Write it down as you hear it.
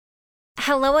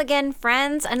Hello again,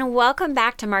 friends, and welcome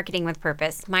back to Marketing with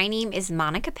Purpose. My name is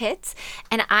Monica Pitts,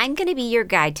 and I'm going to be your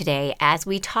guide today as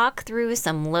we talk through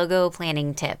some logo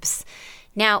planning tips.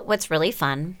 Now, what's really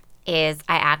fun is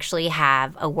I actually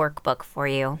have a workbook for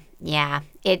you. Yeah,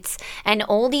 it's an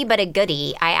oldie but a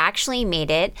goodie. I actually made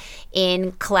it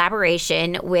in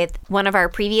collaboration with one of our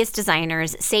previous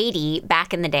designers, Sadie,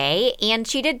 back in the day, and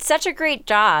she did such a great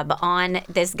job on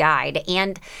this guide.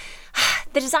 And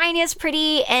the design is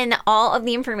pretty and all of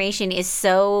the information is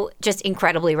so just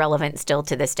incredibly relevant still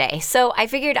to this day. So I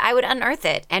figured I would unearth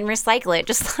it and recycle it,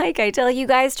 just like I tell you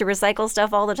guys to recycle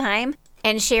stuff all the time,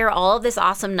 and share all of this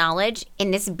awesome knowledge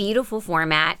in this beautiful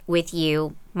format with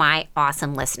you, my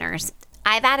awesome listeners.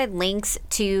 I've added links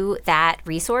to that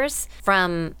resource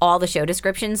from all the show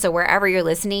descriptions. So wherever you're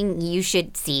listening, you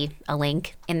should see a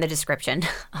link in the description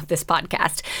of this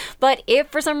podcast. But if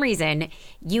for some reason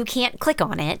you can't click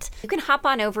on it, you can hop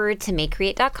on over to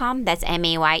mayecreate.com. That's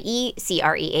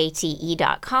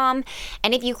MAYECREATE.com.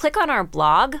 And if you click on our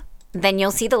blog, then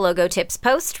you'll see the logo tips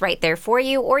post right there for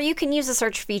you, or you can use the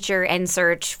search feature and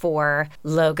search for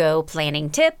logo planning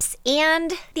tips,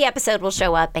 and the episode will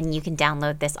show up and you can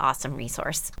download this awesome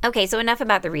resource. Okay, so enough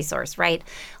about the resource, right?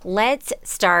 Let's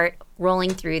start rolling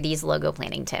through these logo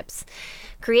planning tips.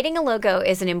 Creating a logo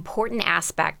is an important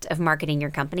aspect of marketing your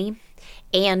company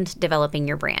and developing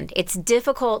your brand. It's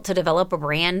difficult to develop a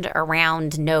brand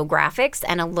around no graphics,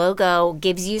 and a logo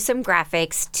gives you some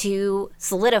graphics to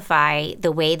solidify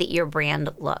the way that your brand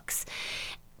looks.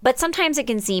 But sometimes it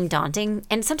can seem daunting,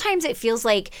 and sometimes it feels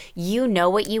like you know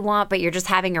what you want, but you're just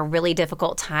having a really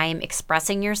difficult time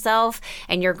expressing yourself,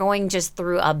 and you're going just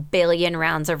through a billion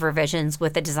rounds of revisions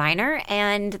with a designer,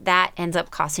 and that ends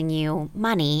up costing you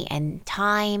money and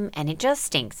time, and it just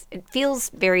stinks. It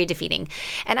feels very defeating,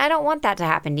 and I don't want that to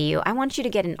happen to you. I want you to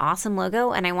get an awesome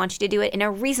logo, and I want you to do it in a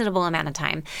reasonable amount of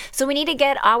time. So we need to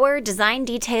get our design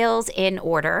details in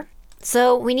order.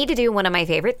 So we need to do one of my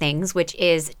favorite things, which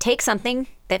is take something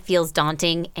that feels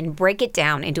daunting and break it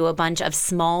down into a bunch of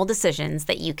small decisions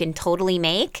that you can totally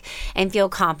make and feel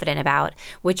confident about,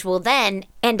 which will then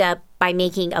end up by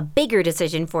making a bigger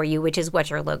decision for you, which is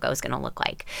what your logo is going to look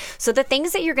like. So the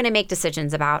things that you're going to make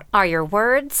decisions about are your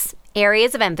words,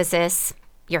 areas of emphasis,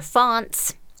 your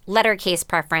fonts, letter case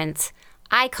preference,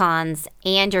 icons,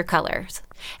 and your colors.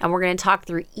 And we're going to talk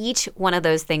through each one of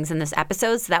those things in this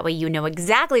episode, so that way you know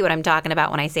exactly what I'm talking about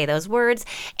when I say those words,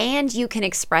 and you can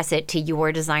express it to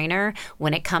your designer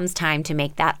when it comes time to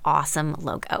make that awesome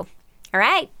logo. All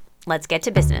right, let's get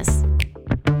to business.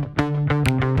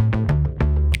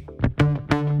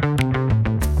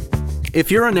 If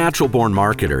you're a natural-born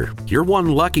marketer, you're one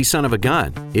lucky son of a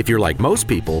gun. If you're like most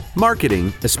people,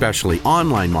 marketing, especially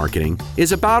online marketing,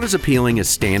 is about as appealing as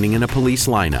standing in a police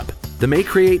lineup. The May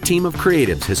Create team of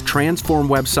creatives has transformed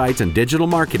websites and digital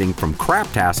marketing from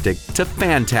craptastic to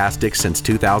fantastic since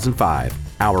 2005.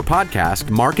 Our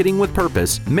podcast, Marketing with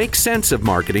Purpose, makes sense of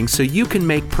marketing so you can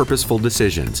make purposeful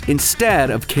decisions instead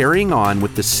of carrying on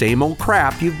with the same old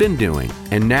crap you've been doing.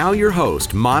 And now your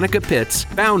host, Monica Pitts,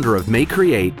 founder of May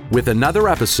Create, with another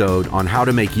episode on how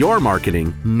to make your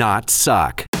marketing not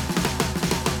suck.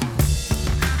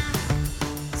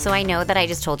 So I know that I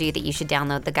just told you that you should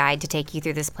download the guide to take you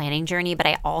through this planning journey, but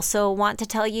I also want to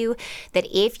tell you that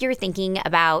if you're thinking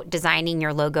about designing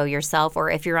your logo yourself,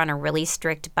 or if you're on a really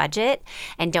strict budget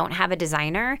and don't have a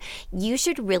designer, you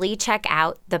should really check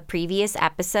out the previous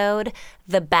episode,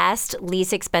 The Best,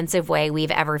 Least Expensive Way We've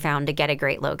Ever Found to Get a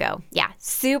Great Logo. Yeah,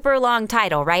 super long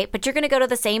title, right? But you're going to go to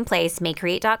the same place,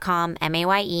 mayecreate.com,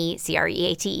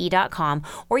 MAYECREATE.com,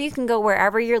 or you can go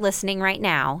wherever you're listening right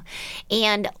now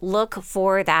and look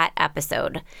for that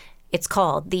episode. It's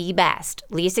called The Best,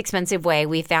 Least Expensive Way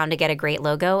We Found to Get a Great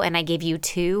Logo, and I give you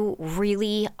 2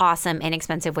 really awesome,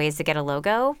 inexpensive ways to get a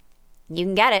logo. You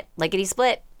can get it, lickety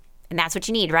split, and that's what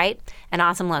you need, right? An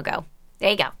awesome logo. There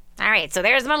you go. All right, so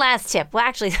there's my last tip. Well,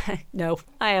 actually, no,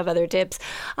 I have other tips,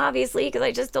 obviously, because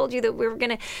I just told you that we were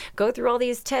going to go through all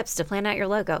these tips to plan out your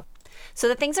logo. So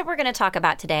the things that we're going to talk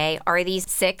about today are these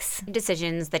 6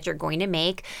 decisions that you're going to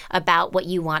make about what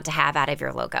you want to have out of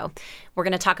your logo. We're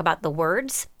going to talk about the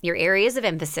words, your areas of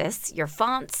emphasis, your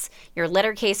fonts, your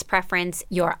letter case preference,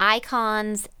 your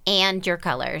icons, and your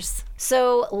colors.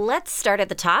 So let's start at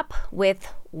the top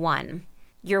with 1,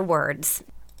 your words.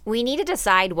 We need to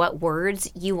decide what words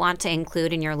you want to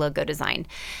include in your logo design.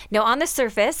 Now, on the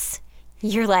surface,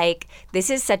 you're like,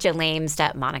 this is such a lame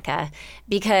step, Monica,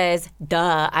 because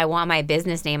duh, I want my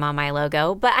business name on my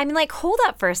logo. But I mean, like, hold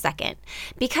up for a second,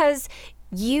 because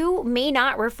you may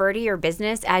not refer to your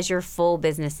business as your full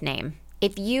business name.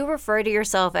 If you refer to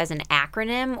yourself as an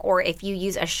acronym, or if you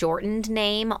use a shortened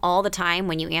name all the time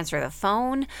when you answer the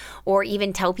phone, or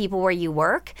even tell people where you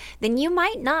work, then you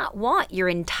might not want your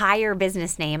entire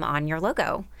business name on your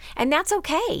logo. And that's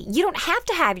okay. You don't have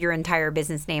to have your entire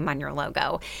business name on your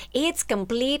logo. It's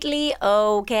completely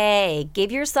okay.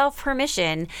 Give yourself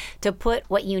permission to put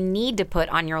what you need to put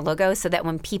on your logo so that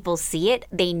when people see it,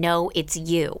 they know it's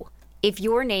you. If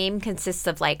your name consists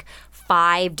of like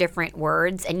 5 different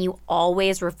words and you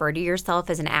always refer to yourself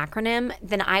as an acronym,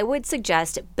 then I would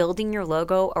suggest building your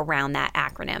logo around that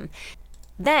acronym.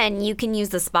 Then you can use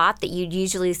the spot that you'd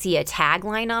usually see a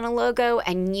tagline on a logo,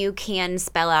 and you can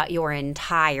spell out your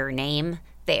entire name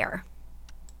there.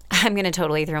 I'm going to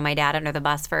totally throw my dad under the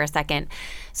bus for a second.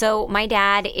 So my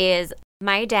dad is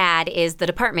the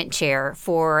department chair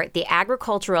for the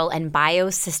Agricultural and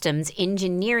Biosystems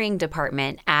Engineering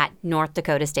Department at North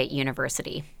Dakota State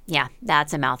University. Yeah,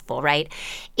 that's a mouthful, right?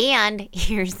 And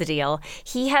here's the deal.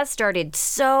 He has started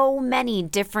so many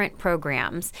different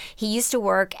programs. He used to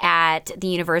work at the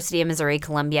University of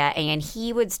Missouri-Columbia, and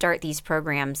he would start these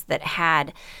programs that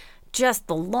had just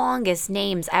the longest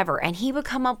names ever, and he would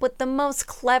come up with the most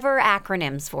clever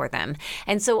acronyms for them.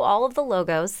 And so all of the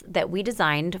logos that we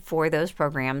designed for those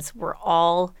programs were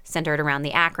all centered around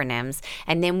the acronyms,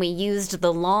 and then we used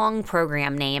the long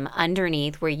program name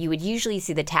underneath, where you would usually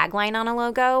see the tagline on a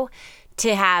logo,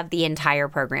 to have the entire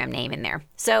program name in there.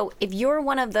 So if you're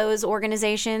one of those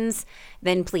organizations,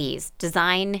 then please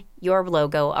design your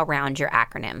logo around your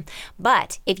acronym.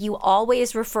 But if you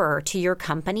always refer to your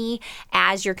company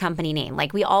as your company name,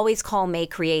 like we always call May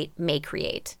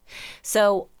Create.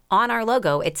 So on our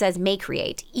logo, it says May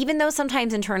Create. Even though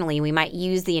sometimes internally we might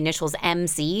use the initials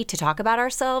MC to talk about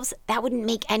ourselves, that wouldn't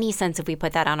make any sense if we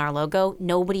put that on our logo.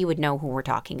 Nobody would know who we're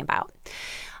talking about.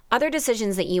 Other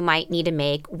decisions that you might need to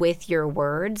make with your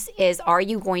words is, are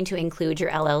you going to include your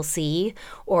LLC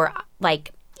or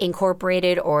like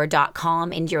incorporated or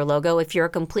 .com into your logo? If you're a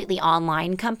completely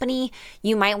online company,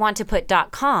 you might want to put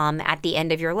 .com at the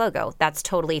end of your logo. That's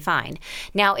totally fine.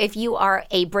 Now, if you are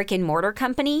a brick and mortar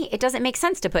company, it doesn't make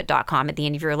sense to put .com at the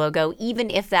end of your logo, even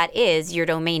if that is your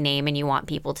domain name and you want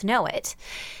people to know it.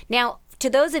 Now, to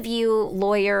those of you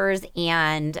lawyers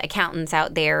and accountants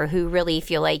out there who really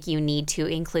feel like you need to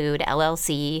include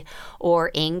LLC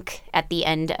or Inc. at the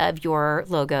end of your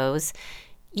logos,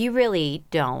 you really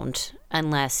don't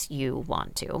unless you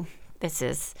want to. This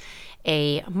is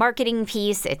a marketing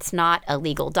piece. It's not a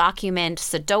legal document,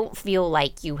 so don't feel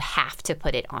like you have to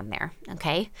put it on there,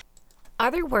 okay?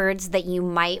 Other words that you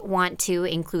might want to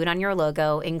include on your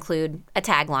logo include a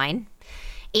tagline.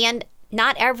 And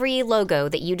not every logo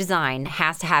that you design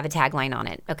has to have a tagline on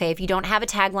it, okay? If you don't have a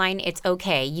tagline, it's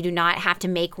okay. You do not have to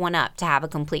make one up to have a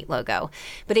complete logo.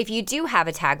 But if you do have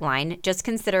a tagline, just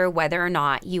consider whether or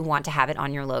not you want to have it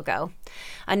on your logo.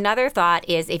 Another thought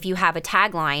is, if you have a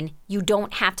tagline, you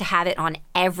don't have to have it on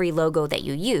every logo that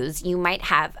you use. You might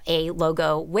have a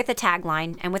logo with a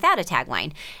tagline and without a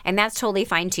tagline. And that's totally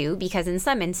fine too, because in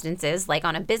some instances, like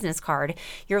on a business card,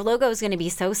 your logo is going to be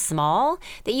so small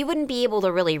that you wouldn't be able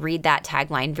to really read that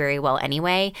tagline very well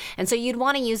anyway. And so you'd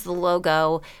want to use the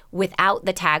logo without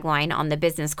the tagline on the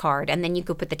business card, and then you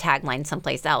could put the tagline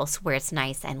someplace else where it's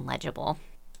nice and legible.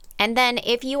 And then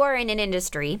if you are in an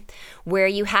industry where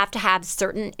you have to have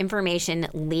certain information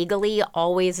legally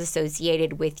always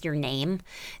associated with your name,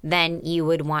 then you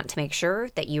would want to make sure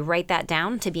that you write that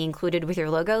down to be included with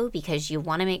your logo, because you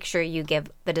want to make sure you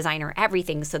give the designer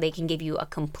everything so they can give you a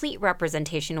complete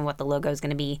representation of what the logo is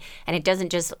going to be, and it doesn't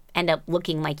just end up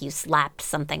looking like you slapped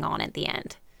something on at the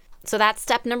end. So that's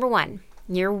step number 1,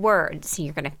 your words.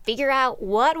 You're going to figure out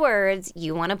what words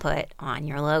you want to put on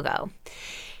your logo.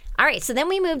 All right, so then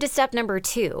we move to step number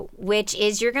 2, which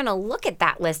is you're going to look at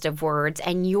that list of words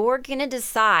and you're going to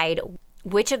decide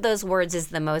which of those words is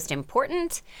the most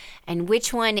important and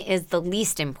which one is the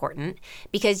least important,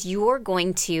 because you're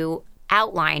going to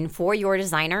outline for your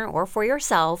designer or for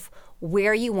yourself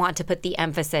where you want to put the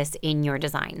emphasis in your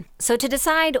design. So to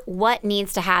decide what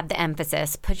needs to have the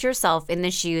emphasis, put yourself in the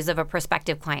shoes of a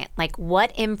prospective client. Like,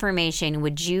 what information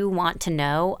would you want to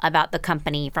know about the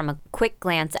company from a quick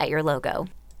glance at your logo?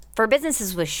 For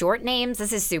businesses with short names,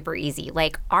 this is super easy.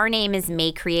 Like, our name is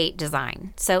May Create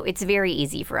Design, so it's very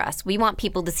easy for us. We want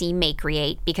people to see May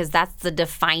Create because that's the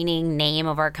defining name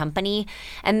of our company.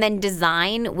 And then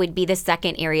design would be the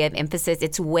second area of emphasis.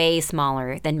 It's way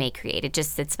smaller than May Create. It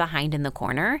just sits behind in the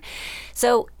corner.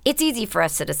 So it's easy for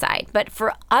us to decide. But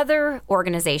for other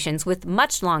organizations with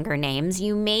much longer names,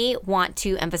 you may want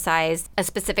to emphasize a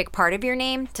specific part of your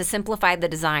name to simplify the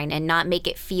design and not make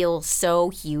it feel so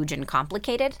huge and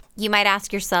complicated. You might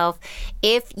ask yourself,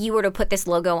 if you were to put this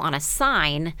logo on a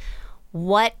sign,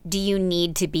 what do you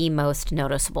need to be most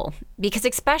noticeable? Because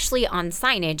especially on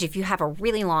signage, if you have a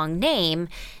really long name,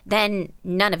 then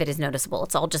none of it is noticeable.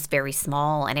 It's all just very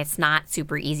small and it's not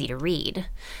super easy to read.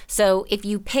 So if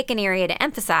you pick an area to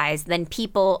emphasize, then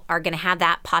people are going to have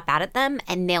that pop out at them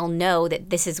and they'll know that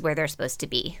this is where they're supposed to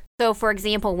be. So for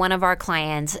example, one of our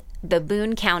clients, the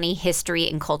Boone County History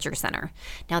and Culture Center.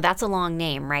 Now that's a long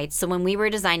name, right? So when we were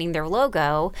designing their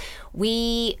logo,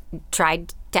 we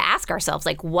tried to ask ourselves,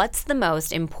 like, what's the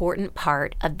most important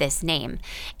part of this name?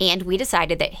 And we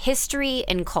decided that history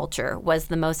and culture was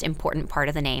the most important part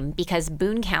of the name because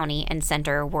Boone County and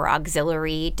Center were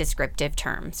auxiliary descriptive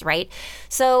terms, right?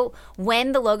 So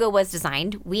when the logo was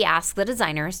designed, we asked the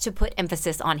designers to put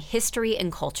emphasis on history and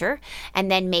culture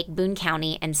and then make Boone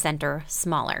County and Center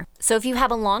smaller. So if you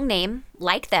have a long name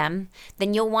like them,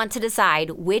 then you'll want to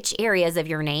decide which areas of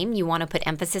your name you want to put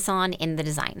emphasis on in the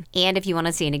design. And if you want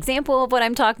to see an example of what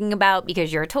I'm talking about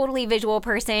because you're a totally visual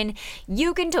person,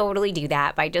 you can totally do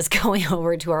that by just going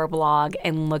over to our blog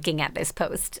and looking at this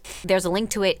post. There's a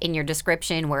link to it in your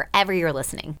description wherever you're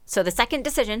listening. So the second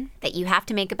decision that you have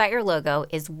to make about your logo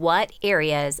is what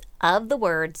areas of the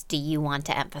words do you want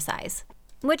to emphasize?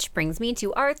 Which brings me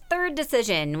to our third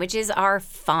decision, which is our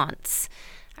fonts.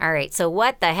 All right, so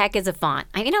what the heck is a font?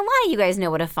 I mean, a lot of you guys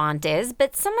know what a font is,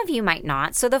 but some of you might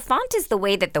not. So the font is the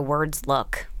way that the words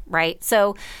look, right?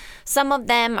 So some of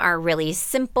them are really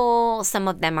simple, some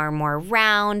of them are more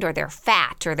round, or they're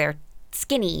fat, or they're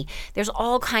skinny. There's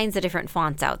all kinds of different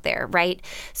fonts out there, right?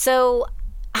 So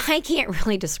I can't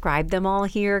really describe them all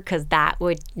here because that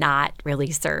would not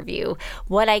really serve you.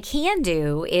 What I can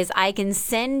do is I can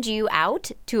send you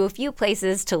out to a few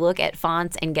places to look at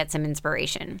fonts and get some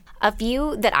inspiration. A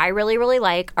few that I really, really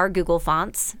like are Google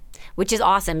fonts, which is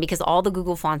awesome because all the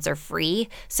Google fonts are free,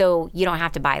 so you don't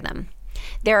have to buy them.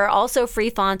 There are also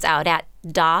free fonts out at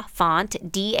dafont,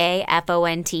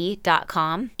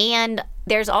 DAFONT.com, and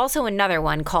there's also another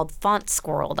one called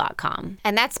fontsquirrel.com,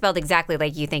 and that's spelled exactly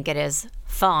like you think it is.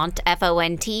 Font,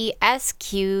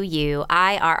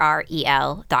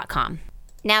 FONTSQUIRREL.com.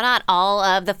 Now, not all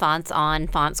of the fonts on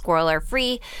FontSquirrel are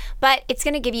free, but it's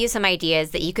going to give you some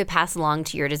ideas that you could pass along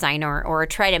to your designer or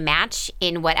try to match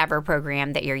in whatever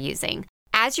program that you're using.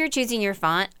 As you're choosing your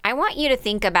font, I want you to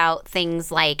think about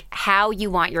things like how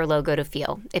you want your logo to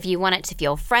feel. If you want it to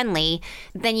feel friendly,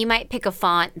 then you might pick a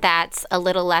font that's a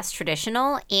little less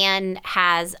traditional and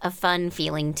has a fun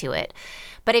feeling to it.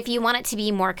 But if you want it to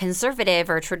be more conservative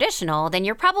or traditional, then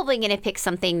you're probably going to pick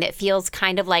something that feels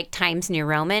kind of like Times New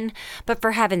Roman. But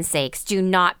for heaven's sakes, do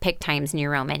not pick Times New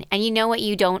Roman. And you know what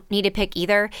you don't need to pick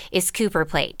either is Cooper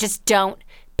Plate. Just don't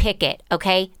pick it,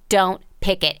 okay? Don't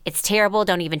pick it. It's terrible.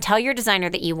 Don't even tell your designer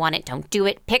that you want it. Don't do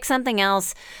it. Pick something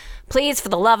else. Please, for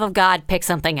the love of God, pick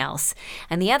something else.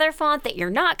 And the other font that you're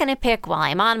not going to pick while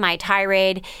I'm on my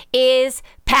tirade is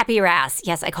Papyrus.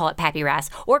 Yes, I call it Papyrus.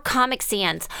 Or Comic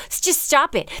Sans. Just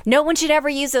stop it. No one should ever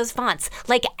use those fonts.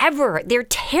 Like, ever. They're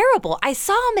terrible. I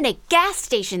saw them in a gas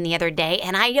station the other day,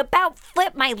 and I about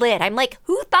flipped my lid. I'm like,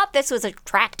 who thought this was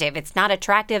attractive? It's not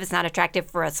attractive. It's not attractive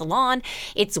for a salon.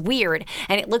 It's weird,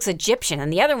 and it looks Egyptian.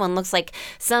 And the other one looks like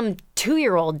some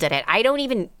 2-year-old did it. I don't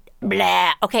even...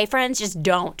 Blah. Okay, friends, just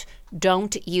don't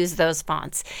use those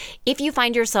fonts. If you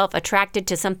find yourself attracted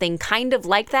to something kind of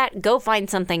like that, go find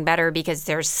something better because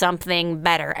there's something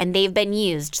better. And they've been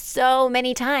used so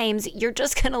many times, you're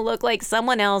just going to look like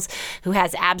someone else who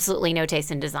has absolutely no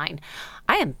taste in design.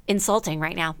 I am insulting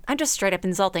right now. I'm just straight up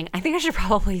insulting. I think I should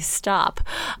probably stop.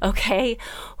 Okay?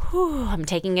 Whew, I'm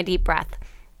taking a deep breath.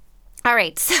 All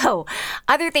right, so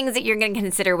other things that you're going to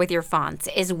consider with your fonts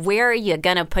is where are you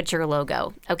going to put your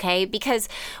logo, okay? Because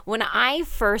when I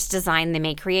first designed the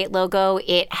Make Create logo,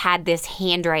 it had this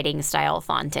handwriting style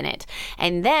font in it.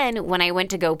 And then when I went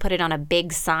to go put it on a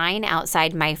big sign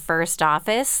outside my first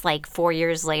office, like 4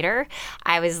 years later,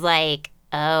 I was like,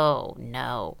 oh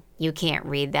no, you can't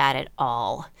read that at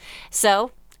all. So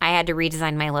I had to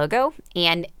redesign my logo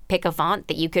and pick a font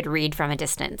that you could read from a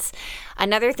distance.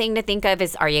 Another thing to think of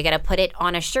is, are you going to put it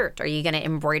on a shirt? Are you going to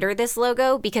embroider this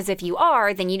logo? Because if you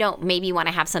are, then you don't maybe want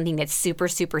to have something that's super,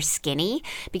 super skinny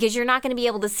because you're not going to be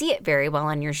able to see it very well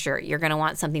on your shirt. You're going to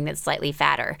want something that's slightly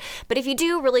fatter. But if you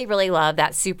do really, really love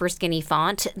that super skinny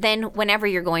font, then whenever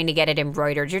you're going to get it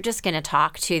embroidered, you're just going to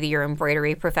talk to your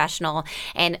embroidery professional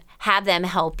and have them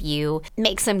help you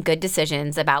make some good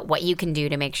decisions about what you can do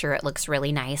to make sure it looks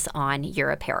really nice on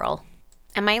your apparel.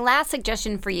 And my last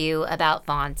suggestion for you about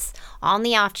fonts, on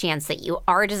the off chance that you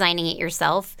are designing it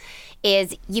yourself,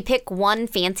 is you pick one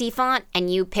fancy font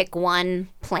and you pick one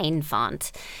plain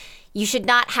font. You should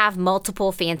not have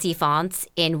multiple fancy fonts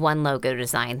in one logo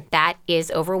design. That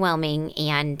is overwhelming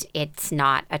and it's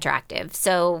not attractive.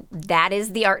 So that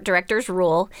is the art director's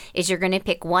rule, is you're going to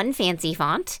pick one fancy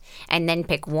font and then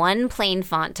pick one plain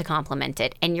font to complement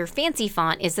it. And your fancy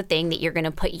font is the thing that you're going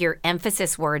to put your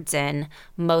emphasis words in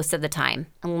most of the time,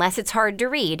 unless it's hard to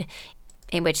read,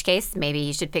 in which case maybe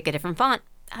you should pick a different font.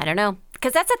 I don't know.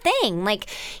 Because that's a thing. Like,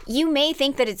 you may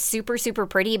think that it's super, super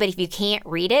pretty, but if you can't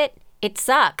read it, it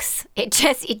sucks. It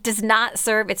does not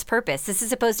serve its purpose. This is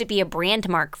supposed to be a brand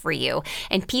mark for you,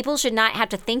 and people should not have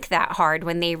to think that hard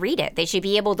when they read it. They should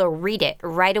be able to read it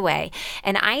right away.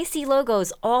 And I see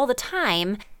logos all the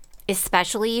time,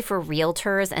 especially for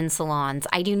realtors and salons.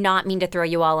 I do not mean to throw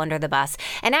you all under the bus.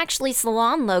 And actually,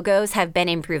 salon logos have been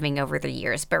improving over the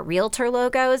years, but realtor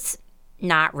logos,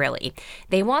 not really.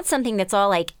 They want something that's all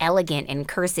like elegant and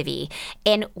cursive-y.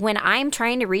 And when I'm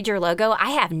trying to read your logo, I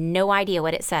have no idea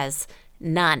what it says.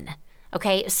 None.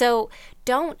 Okay, so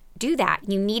don't do that.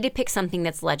 You need to pick something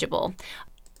that's legible.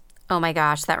 Oh my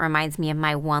gosh, that reminds me of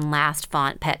my one last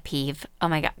font pet peeve. Oh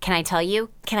my God, can I tell you?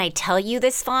 Can I tell you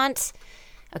this font?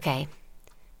 Okay,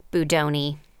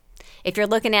 Budoni. If you're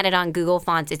looking at it on Google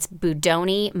Fonts, it's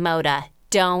Budoni Moda.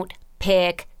 Don't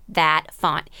pick that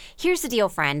font. Here's the deal,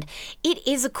 friend. It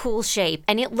is a cool shape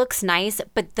and it looks nice,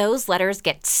 but those letters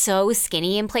get so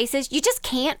skinny in places, you just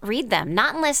can't read them,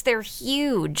 not unless they're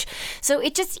huge. So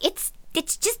it doesn't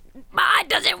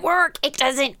work. It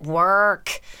doesn't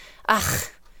work. Ugh,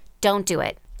 don't do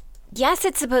it. Yes,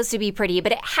 it's supposed to be pretty,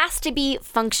 but it has to be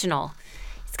functional.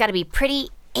 It's got to be pretty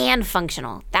and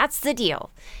functional. That's the deal.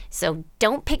 So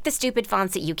don't pick the stupid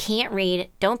fonts that you can't read.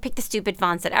 Don't pick the stupid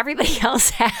fonts that everybody else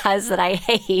has that I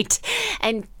hate.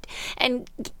 And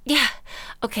yeah,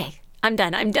 okay, I'm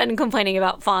done. I'm done complaining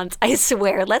about fonts, I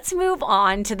swear. Let's move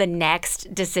on to the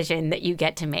next decision that you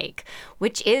get to make,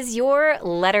 which is your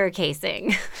letter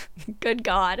casing. Good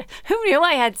God. Who knew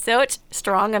I had such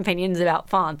strong opinions about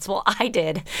fonts? Well, I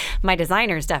did. My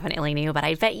designers definitely knew, but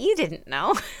I bet you didn't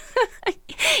know.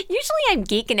 Usually I'm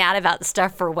geeking out about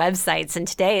stuff for websites, and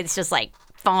today it's just like,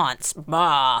 fonts,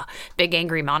 bah, big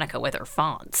angry Monica with her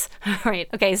fonts. All right,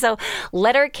 okay, so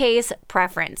letter case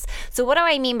preference. So what do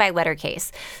I mean by letter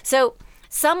case? So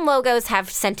some logos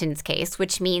have sentence case,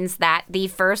 which means that the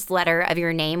first letter of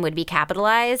your name would be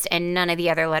capitalized and none of the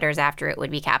other letters after it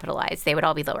would be capitalized. They would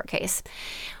all be lowercase.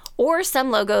 Or some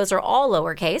logos are all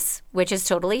lowercase, which is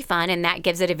totally fun, and that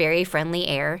gives it a very friendly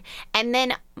air. And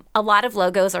then a lot of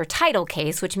logos are title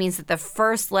case, which means that the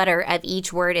first letter of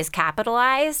each word is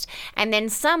capitalized. And then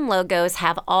some logos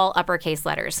have all uppercase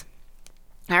letters.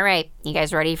 All right, you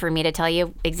guys ready for me to tell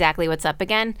you exactly what's up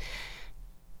again?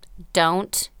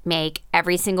 Don't make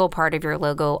every single part of your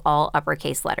logo all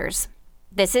uppercase letters.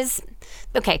 This is,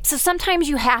 okay, so sometimes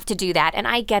you have to do that, and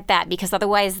I get that because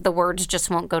otherwise the words just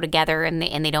won't go together and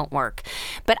they don't work.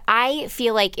 But I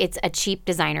feel like it's a cheap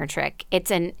designer trick.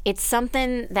 It's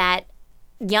something that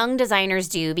young designers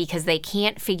do because they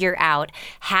can't figure out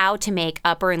how to make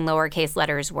upper and lowercase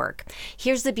letters work.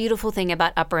 Here's the beautiful thing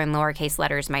about upper and lowercase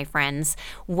letters, my friends.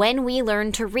 When we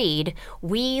learn to read,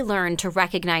 we learn to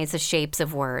recognize the shapes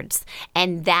of words.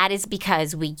 And that is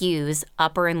because we use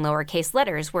upper and lowercase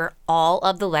letters where all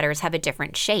of the letters have a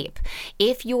different shape.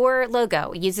 If your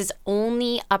logo uses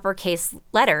only uppercase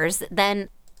letters, then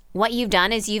what you've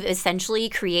done is you've essentially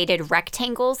created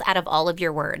rectangles out of all of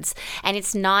your words, and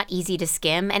it's not easy to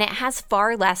skim, and it has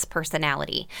far less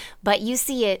personality. But you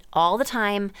see it all the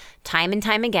time and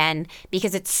time again,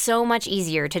 because it's so much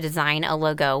easier to design a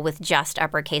logo with just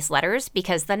uppercase letters,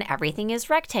 because then everything is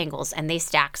rectangles, and they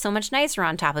stack so much nicer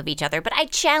on top of each other. But I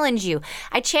challenge you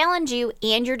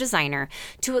and your designer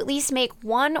to at least make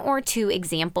 1 or 2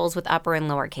 examples with upper and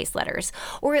lowercase letters,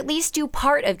 or at least do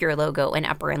part of your logo in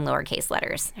upper and lowercase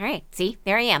letters. All right, see,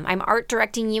 there I am. I'm art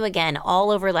directing you again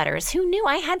all over letters. Who knew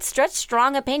I had such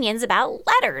strong opinions about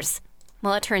letters?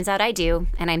 Well, it turns out I do,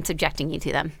 and I'm subjecting you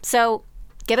to them. So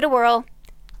give it a whirl.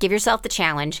 Give yourself the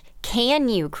challenge. Can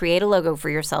you create a logo for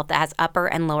yourself that has upper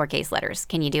and lowercase letters?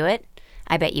 Can you do it?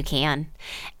 I bet you can.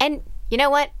 And you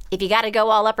know what? If you got to go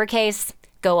all uppercase,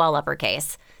 go all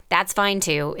uppercase. That's fine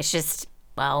too. It's just,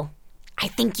 well, I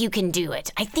think you can do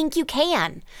it. I think you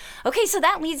can. Okay, so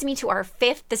that leads me to our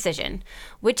 5th decision,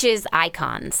 which is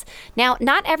icons. Now,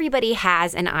 not everybody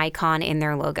has an icon in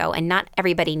their logo, and not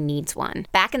everybody needs one.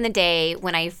 Back in the day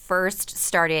when I first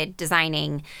started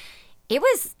designing, it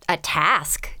was a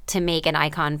task to make an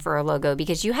icon for a logo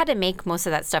because you had to make most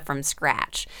of that stuff from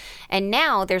scratch. And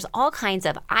now there's all kinds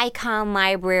of icon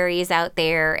libraries out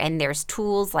there, and there's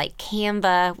tools like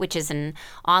Canva, which is an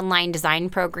online design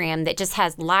program that just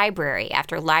has library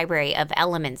after library of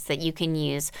elements that you can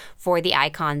use for the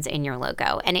icons in your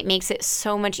logo. And it makes it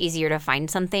so much easier to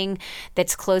find something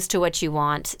that's close to what you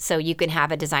want so you can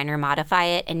have a designer modify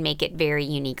it and make it very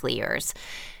uniquely yours.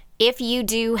 If you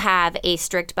do have a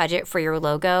strict budget for your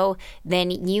logo,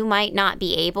 then you might not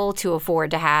be able to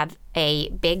afford to have a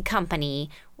big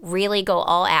company really go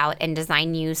all out and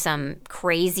design you some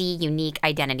crazy, unique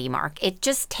identity mark. It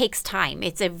just takes time.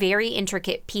 It's a very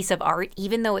intricate piece of art.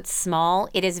 Even though it's small,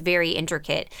 it is very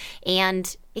intricate,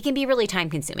 and it can be really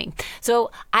time consuming. So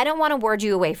I don't want to word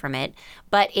you away from it,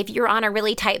 but if you're on a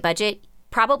really tight budget,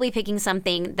 probably picking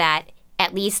something that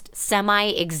at least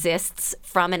semi-exists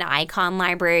from an icon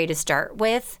library to start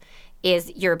with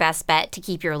is your best bet to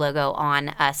keep your logo on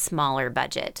a smaller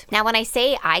budget. Now, when I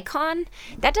say icon,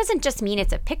 that doesn't just mean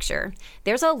it's a picture.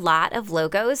 There's a lot of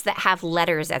logos that have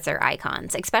letters as their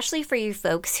icons, especially for you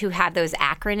folks who have those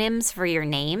acronyms for your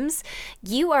names.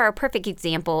 You are a perfect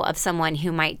example of someone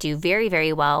who might do very,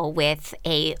 very well with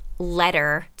a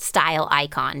letter style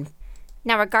icon.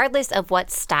 Now, regardless of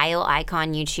what style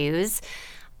icon you choose,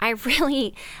 I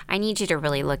need you to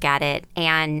really look at it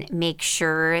and make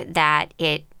sure that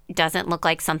it doesn't look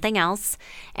like something else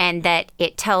and that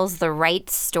it tells the right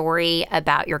story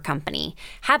about your company.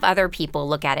 Have other people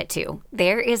look at it too.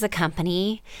 There is a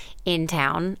company in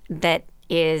town that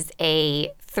is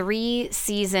a 3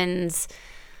 seasons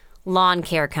lawn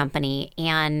care company,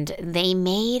 and they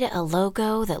made a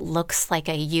logo that looks like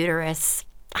a uterus.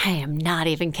 I am not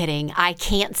even kidding. I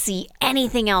can't see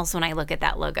anything else when I look at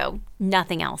that logo.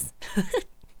 Nothing else.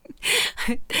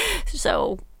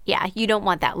 So, yeah, you don't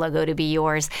want that logo to be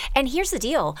yours. And here's the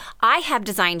deal. I have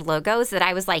designed logos that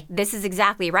I was like, this is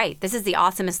exactly right. This is the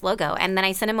awesomest logo. And then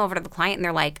I send them over to the client and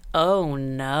they're like, oh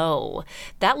no,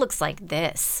 that looks like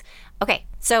this. Okay,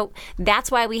 so that's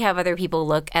why we have other people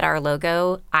look at our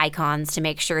logo icons to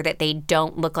make sure that they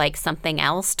don't look like something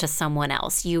else to someone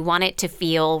else. You want it to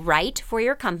feel right for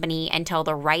your company and tell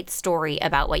the right story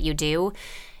about what you do,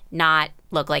 not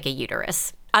look like a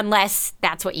uterus. Unless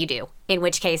that's what you do, in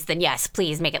which case, then yes,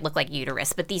 please make it look like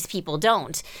uterus. But these people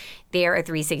don't. They're a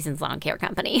 3 seasons lawn care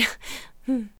company.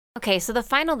 Okay, so the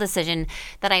final decision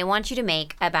that I want you to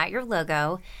make about your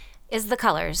logo is the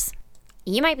colors.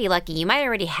 You might be lucky. You might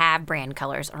already have brand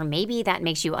colors, or maybe that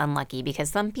makes you unlucky because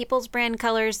some people's brand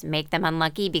colors make them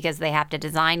unlucky because they have to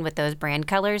design with those brand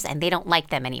colors and they don't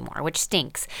like them anymore, which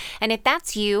stinks. And if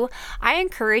that's you, I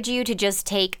encourage you to just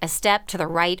take a step to the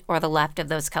right or the left of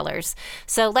those colors.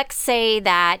 So let's say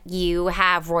that you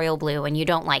have royal blue and you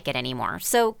don't like it anymore.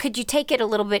 So could you take it a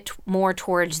little bit more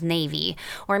towards navy,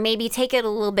 or maybe take it a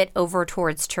little bit over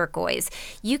towards turquoise?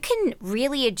 You can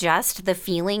really adjust the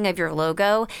feeling of your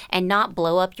logo and not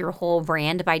blow up your whole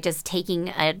brand by just taking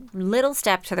a little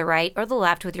step to the right or the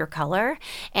left with your color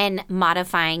and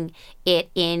modifying it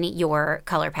in your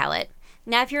color palette.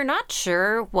 Now, if you're not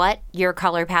sure what your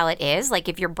color palette is, like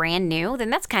if you're brand new, then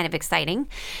that's kind of exciting.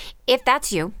 If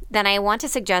that's you, then I want to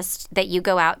suggest that you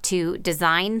go out to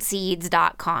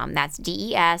design-seeds.com. That's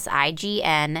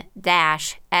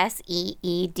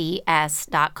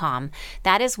DESIGN-SEEDS.com.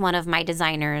 That is one of my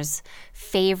designers'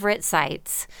 favorite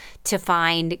sites to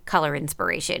find color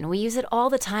inspiration. We use it all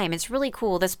the time. It's really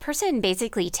cool. This person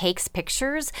basically takes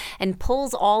pictures and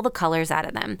pulls all the colors out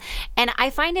of them. And I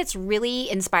find it's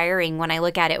really inspiring when I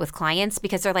look at it with clients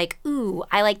because they're like, ooh,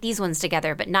 I like these ones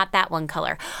together, but not that one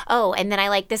color. Oh, and then I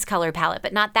like this color palette,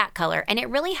 but not that color. And it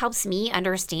really helps me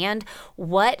understand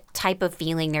what type of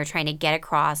feeling they're trying to get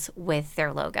across with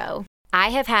their logo. I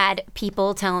have had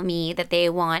people tell me that they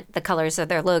want the colors of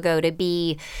their logo to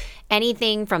be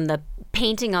anything from the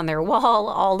painting on their wall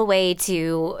all the way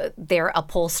to their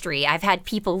upholstery. I've had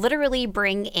people literally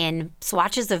bring in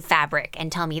swatches of fabric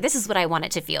and tell me this is what I want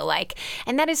it to feel like.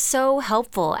 And that is so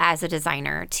helpful as a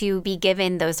designer to be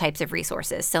given those types of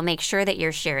resources. So make sure that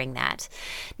you're sharing that.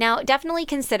 Now, definitely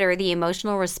consider the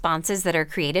emotional responses that are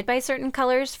created by certain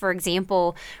colors. For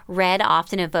example, red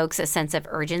often evokes a sense of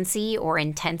urgency or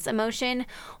intense emotion,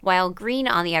 while green,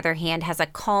 on the other hand, has a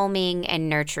calming and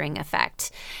nurturing effect.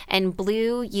 And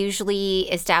blue usually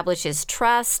establishes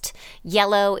trust.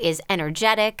 Yellow is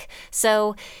energetic.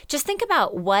 So just think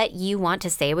about what you want to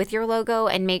say with your logo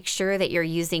and make sure that you're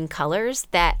using colors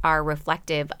that are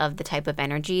reflective of the type of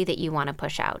energy that you want to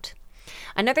push out.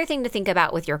 Another thing to think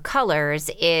about with your colors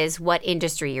is what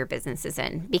industry your business is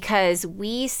in, because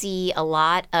we see a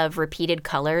lot of repeated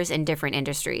colors in different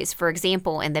industries. For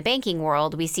example, in the banking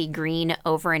world, we see green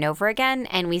over and over again,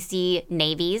 and we see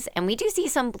navies, and we do see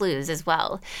some blues as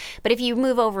well. But if you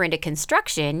move over into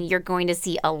construction, you're going to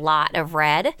see a lot of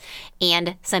red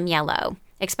and some yellow.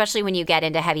 Especially when you get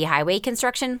into heavy highway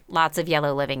construction, lots of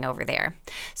yellow living over there.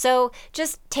 So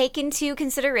just take into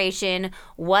consideration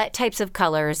what types of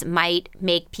colors might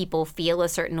make people feel a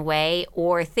certain way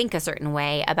or think a certain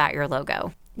way about your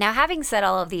logo. Now, having said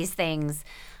all of these things,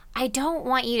 I don't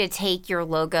want you to take your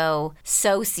logo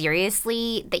so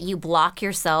seriously that you block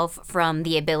yourself from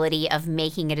the ability of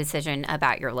making a decision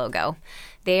about your logo.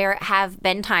 There have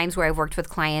been times where I've worked with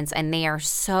clients and they are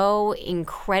so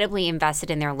incredibly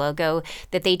invested in their logo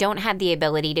that they don't have the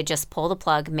ability to just pull the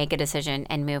plug, make a decision,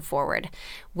 and move forward.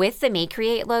 With the May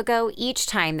Create logo, each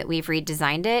time that we've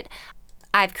redesigned it,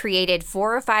 I've created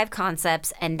 4 or 5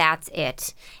 concepts and that's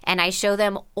it. And I show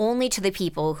them only to the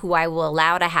people who I will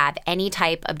allow to have any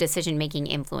type of decision-making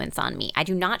influence on me. I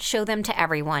do not show them to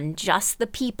everyone, just the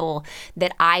people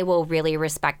that I will really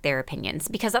respect their opinions,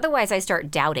 because otherwise I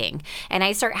start doubting and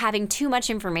I start having too much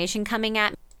information coming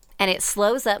at me and it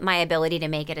slows up my ability to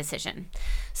make a decision.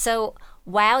 So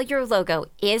while your logo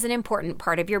is an important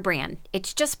part of your brand,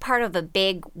 it's just part of a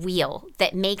big wheel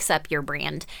that makes up your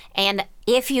brand. And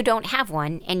if you don't have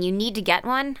one and you need to get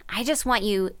one, I just want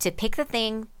you to pick the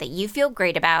thing that you feel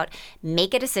great about,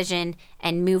 make a decision,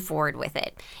 and move forward with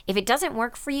it. If it doesn't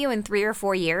work for you in 3 or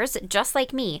 4 years, just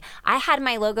like me, I had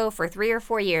my logo for 3 or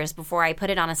 4 years before I put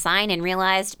it on a sign and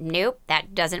realized, nope,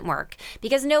 that doesn't work.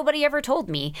 Because nobody ever told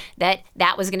me that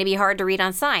that was going to be hard to read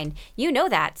on sign. You know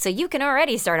that, so you can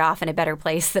already start off in a better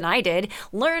place than I did.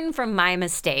 Learn from my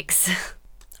mistakes.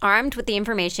 Armed with the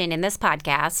information in this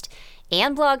podcast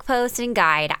and blog post and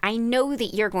guide, I know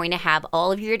that you're going to have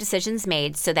all of your decisions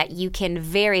made so that you can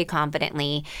very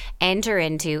confidently enter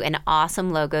into an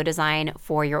awesome logo design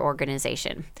for your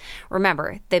organization.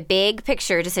 Remember, the big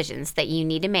picture decisions that you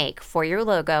need to make for your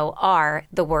logo are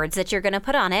the words that you're going to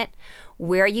put on it,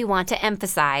 where you want to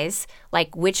emphasize,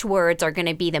 like which words are going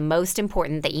to be the most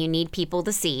important that you need people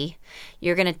to see.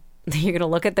 You're going to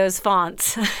look at those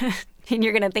fonts and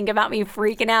you're going to think about me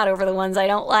freaking out over the ones I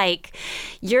don't like.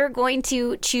 You're going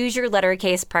to choose your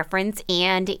lettercase preference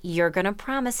and you're going to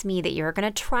promise me that you're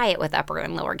going to try it with upper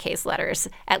and lowercase letters,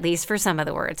 at least for some of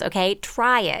the words, okay?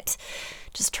 Try it.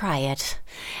 Just try it.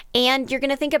 And you're going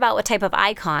to think about what type of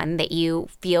icon that you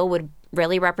feel would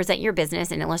really represent your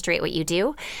business and illustrate what you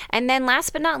do. And then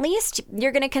last but not least,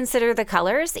 you're going to consider the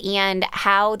colors and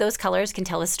how those colors can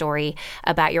tell a story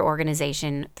about your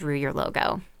organization through your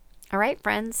logo. All right,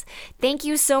 friends, thank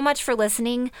you so much for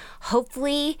listening.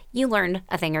 Hopefully you learned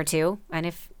a thing or two. And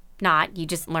if not, you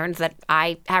just learned that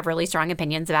I have really strong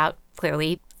opinions about,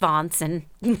 clearly, fonts and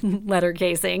letter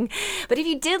casing. But if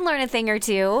you did learn a thing or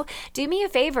two, do me a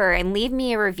favor and leave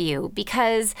me a review,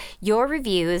 because your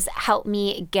reviews help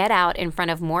me get out in front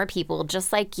of more people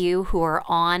just like you who are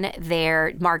on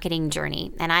their marketing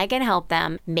journey, and I can help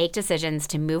them make decisions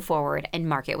to move forward and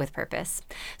market with purpose.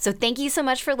 So thank you so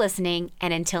much for listening,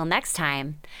 and until next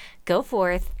time, go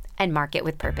forth and market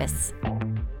with purpose.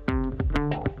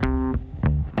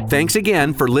 Thanks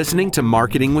again for listening to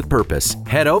Marketing with Purpose.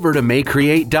 Head over to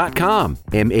mayecreate.com,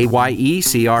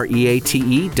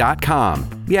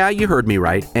 MAYECREATE.com. Yeah, you heard me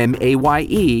right,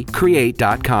 MAYE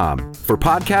create.com, for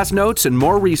podcast notes and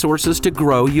more resources to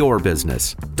grow your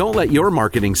business. Don't let your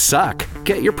marketing suck.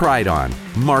 Get your pride on.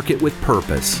 Market with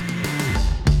purpose.